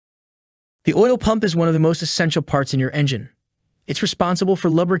The oil pump is one of the most essential parts in your engine. It's responsible for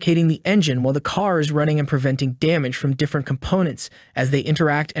lubricating the engine while the car is running and preventing damage from different components as they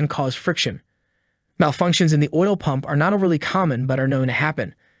interact and cause friction. Malfunctions in the oil pump are not overly common but are known to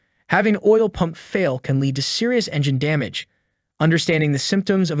happen. Having an oil pump fail can lead to serious engine damage. Understanding the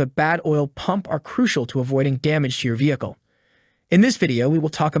symptoms of a bad oil pump are crucial to avoiding damage to your vehicle. In this video, we will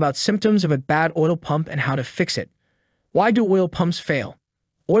talk about symptoms of a bad oil pump and how to fix it. Why do oil pumps fail?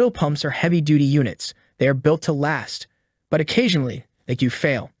 Oil pumps are heavy-duty units. They are built to last, but occasionally they do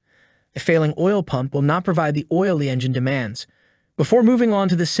fail. A failing oil pump will not provide the oil the engine demands. Before moving on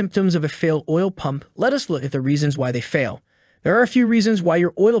to the symptoms of a failed oil pump, let us look at the reasons why they fail. There are a few reasons why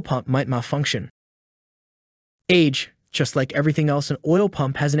your oil pump might malfunction. Age. Just like everything else, an oil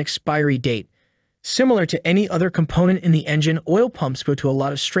pump has an expiry date. Similar to any other component in the engine, oil pumps go to a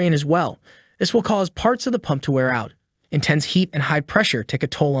lot of strain as well. This will cause parts of the pump to wear out. Intense heat and high pressure take a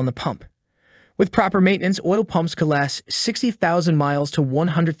toll on the pump. With proper maintenance, oil pumps could last 60,000 miles to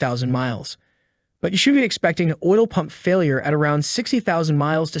 100,000 miles. But you should be expecting an oil pump failure at around 60,000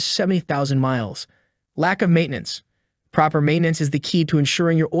 miles to 70,000 miles. Lack of maintenance. Proper maintenance is the key to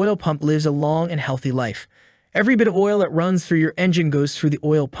ensuring your oil pump lives a long and healthy life. Every bit of oil that runs through your engine goes through the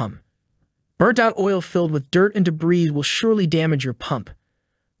oil pump. Burnt-out oil filled with dirt and debris will surely damage your pump.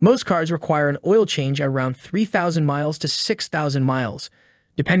 Most cars require an oil change at around 3,000 miles to 6,000 miles.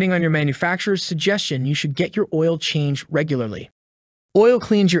 Depending on your manufacturer's suggestion, you should get your oil changed regularly. Oil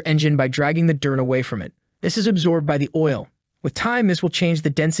cleans your engine by dragging the dirt away from it. This is absorbed by the oil. With time, this will change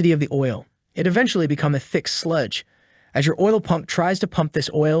the density of the oil. It eventually becomes a thick sludge. As your oil pump tries to pump this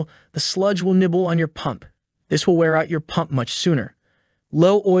oil, the sludge will nibble on your pump. This will wear out your pump much sooner.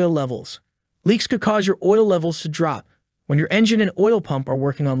 Low oil levels. Leaks could cause your oil levels to drop. When your engine and oil pump are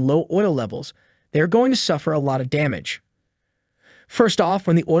working on low oil levels, they are going to suffer a lot of damage. First off,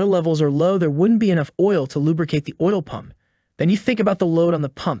 when the oil levels are low, there wouldn't be enough oil to lubricate the oil pump. Then you think about the load on the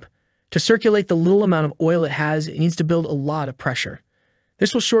pump. To circulate the little amount of oil it has, it needs to build a lot of pressure.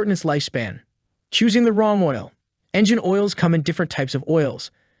 This will shorten its lifespan. Choosing the wrong oil. Engine oils come in different types of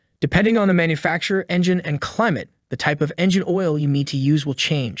oils. Depending on the manufacturer, engine, and climate, the type of engine oil you need to use will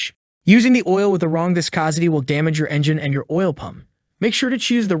change. Using the oil with the wrong viscosity will damage your engine and your oil pump. Make sure to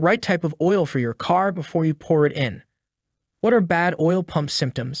choose the right type of oil for your car before you pour it in. What are bad oil pump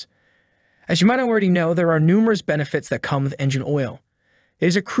symptoms? As you might already know, there are numerous benefits that come with engine oil. It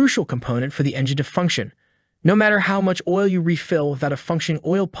is a crucial component for the engine to function. No matter how much oil you refill without a functioning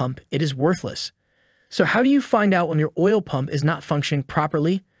oil pump, it is worthless. So how do you find out when your oil pump is not functioning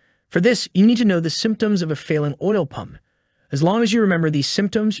properly? For this, you need to know the symptoms of a failing oil pump. As long as you remember these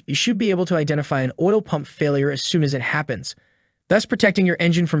symptoms, you should be able to identify an oil pump failure as soon as it happens, thus protecting your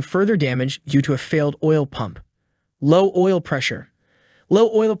engine from further damage due to a failed oil pump. Low oil pressure.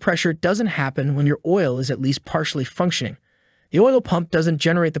 Low oil pressure doesn't happen when your oil is at least partially functioning. The oil pump doesn't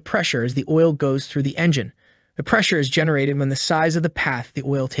generate the pressure as the oil goes through the engine. The pressure is generated when the size of the path the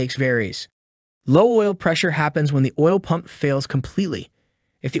oil takes varies. Low oil pressure happens when the oil pump fails completely.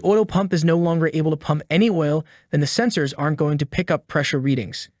 If the oil pump is no longer able to pump any oil, then the sensors aren't going to pick up pressure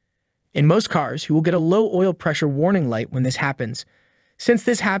readings. In most cars, you will get a low oil pressure warning light when this happens. Since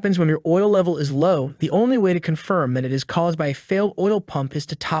this happens when your oil level is low, the only way to confirm that it is caused by a failed oil pump is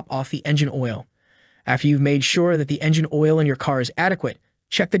to top off the engine oil. After you've made sure that the engine oil in your car is adequate,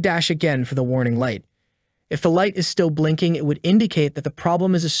 check the dash again for the warning light. If the light is still blinking, it would indicate that the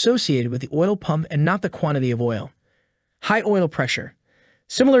problem is associated with the oil pump and not the quantity of oil. High oil pressure.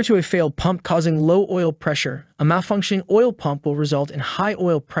 Similar to a failed pump causing low oil pressure, a malfunctioning oil pump will result in high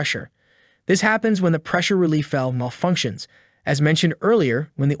oil pressure. This happens when the pressure relief valve malfunctions. As mentioned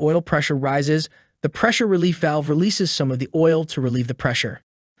earlier, when the oil pressure rises, the pressure relief valve releases some of the oil to relieve the pressure.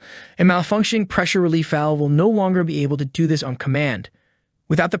 A malfunctioning pressure relief valve will no longer be able to do this on command.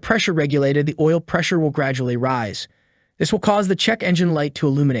 Without the pressure regulated, the oil pressure will gradually rise. This will cause the check engine light to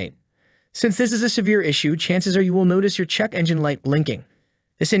illuminate. Since this is a severe issue, chances are you will notice your check engine light blinking.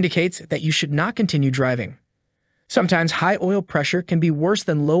 This indicates that you should not continue driving. Sometimes high oil pressure can be worse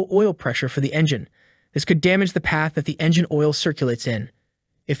than low oil pressure for the engine. This could damage the path that the engine oil circulates in.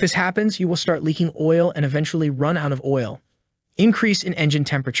 If this happens, you will start leaking oil and eventually run out of oil. Increase in engine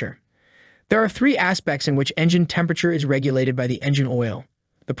temperature. There are three aspects in which engine temperature is regulated by the engine oil.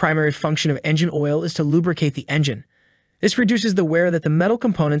 The primary function of engine oil is to lubricate the engine. This reduces the wear that the metal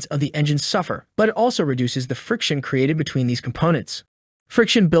components of the engine suffer, but it also reduces the friction created between these components.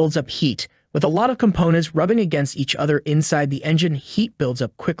 Friction builds up heat. With a lot of components rubbing against each other inside the engine, heat builds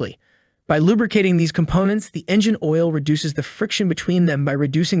up quickly. By lubricating these components, the engine oil reduces the friction between them. By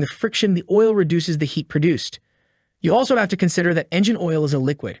reducing the friction, the oil reduces the heat produced. You also have to consider that engine oil is a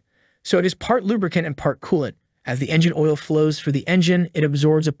liquid. So it is part lubricant and part coolant. As the engine oil flows through the engine, it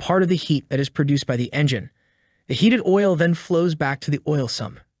absorbs a part of the heat that is produced by the engine. The heated oil then flows back to the oil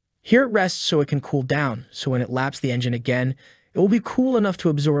sump. Here it rests so it can cool down, so when it laps the engine again, it will be cool enough to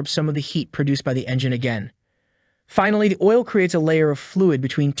absorb some of the heat produced by the engine again. Finally, the oil creates a layer of fluid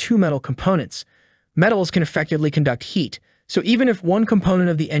between two metal components. Metals can effectively conduct heat, so even if one component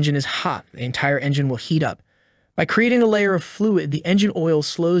of the engine is hot, the entire engine will heat up. By creating a layer of fluid, the engine oil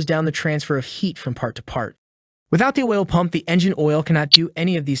slows down the transfer of heat from part to part. Without the oil pump, the engine oil cannot do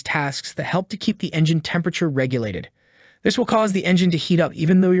any of these tasks that help to keep the engine temperature regulated. This will cause the engine to heat up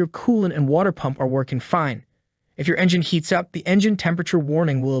even though your coolant and water pump are working fine. If your engine heats up, the engine temperature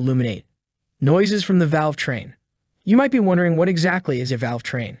warning will illuminate. Noises from the valve train. You might be wondering, what exactly is a valve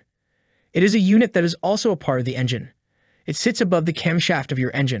train? It is a unit that is also a part of the engine. It sits above the camshaft of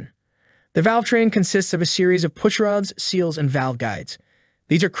your engine. The valve train consists of a series of push rods, seals, and valve guides.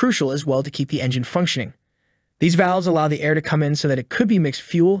 These are crucial as well to keep the engine functioning. These valves allow the air to come in so that it could be mixed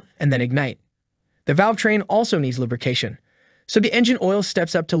fuel and then ignite. The valve train also needs lubrication, so the engine oil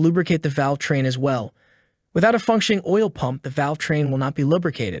steps up to lubricate the valve train as well. Without a functioning oil pump, the valve train will not be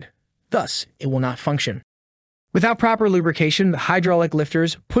lubricated. Thus, it will not function. Without proper lubrication, the hydraulic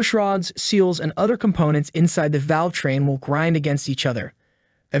lifters, push rods, seals, and other components inside the valve train will grind against each other.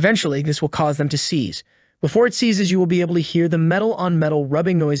 Eventually, this will cause them to seize. Before it seizes, you will be able to hear the metal-on-metal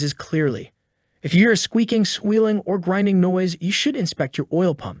rubbing noises clearly. If you hear a squeaking, squealing, or grinding noise, you should inspect your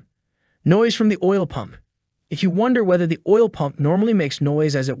oil pump. Noise from the oil pump. If you wonder whether the oil pump normally makes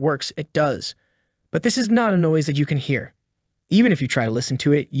noise as it works, it does. But this is not a noise that you can hear. Even if you try to listen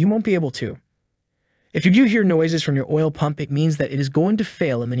to it, you won't be able to. If you do hear noises from your oil pump, it means that it is going to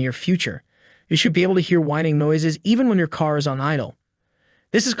fail in the near future. You should be able to hear whining noises even when your car is on idle.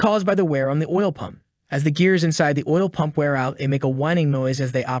 This is caused by the wear on the oil pump. As the gears inside the oil pump wear out, they make a whining noise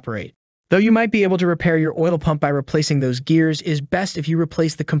as they operate. Though you might be able to repair your oil pump by replacing those gears, it is best if you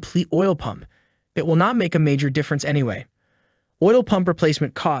replace the complete oil pump. It will not make a major difference anyway. Oil pump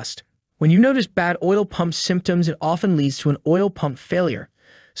replacement cost. When you notice bad oil pump symptoms, it often leads to an oil pump failure.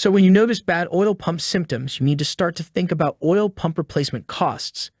 So when you notice bad oil pump symptoms, you need to start to think about oil pump replacement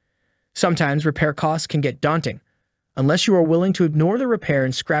costs. Sometimes repair costs can get daunting. Unless you are willing to ignore the repair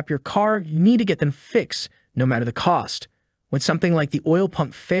and scrap your car, you need to get them fixed, no matter the cost. When something like the oil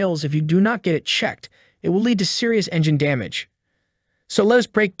pump fails, if you do not get it checked, it will lead to serious engine damage. So let us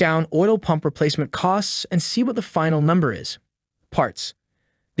break down oil pump replacement costs and see what the final number is. Parts.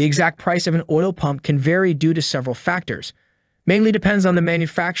 The exact price of an oil pump can vary due to several factors. Mainly depends on the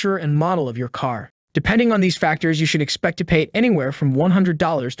manufacturer and model of your car. Depending on these factors, you should expect to pay anywhere from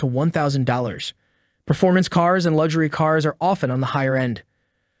 $100 to $1,000. Performance cars and luxury cars are often on the higher end.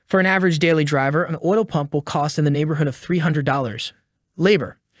 For an average daily driver, an oil pump will cost in the neighborhood of $300.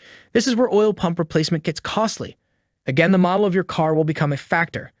 Labor. This is where oil pump replacement gets costly. Again, the model of your car will become a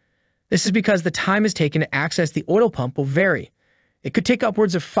factor. This is because the time is taken to access the oil pump will vary. It could take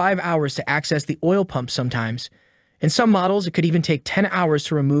upwards of 5 hours to access the oil pump sometimes. In some models, it could even take 10 hours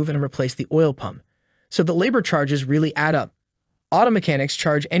to remove and replace the oil pump. So the labor charges really add up. Auto mechanics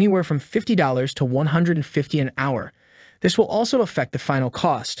charge anywhere from $50 to $150 an hour. This will also affect the final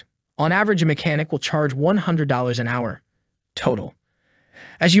cost. On average, a mechanic will charge $100 an hour. Total.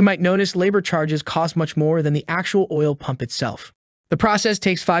 As you might notice, labor charges cost much more than the actual oil pump itself. The process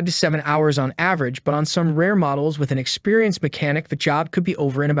takes 5 to 7 hours on average, but on some rare models with an experienced mechanic, the job could be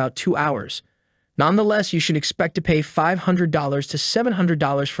over in about 2 hours. Nonetheless, you should expect to pay $500 to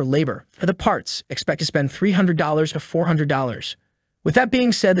 $700 for labor. For the parts, expect to spend $300 to $400. With that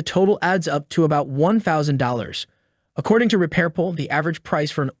being said, the total adds up to about $1,000. According to RepairPole, the average price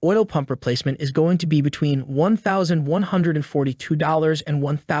for an oil pump replacement is going to be between $1,142 and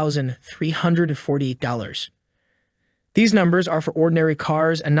 $1,348. These numbers are for ordinary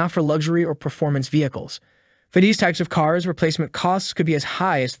cars and not for luxury or performance vehicles. For these types of cars, replacement costs could be as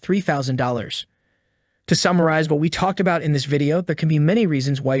high as $3,000. To summarize what we talked about in this video, there can be many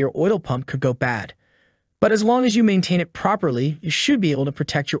reasons why your oil pump could go bad. But as long as you maintain it properly, you should be able to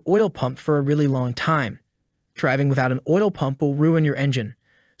protect your oil pump for a really long time. Driving without an oil pump will ruin your engine,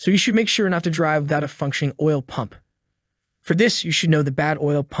 so you should make sure not to drive without a functioning oil pump. For this, you should know the bad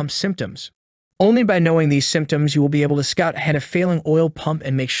oil pump symptoms. Only by knowing these symptoms, you will be able to scout ahead a failing oil pump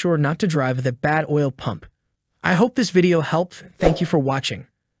and make sure not to drive with a bad oil pump. I hope this video helped. Thank you for watching.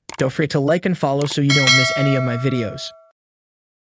 Don't forget to like and follow so you don't miss any of my videos.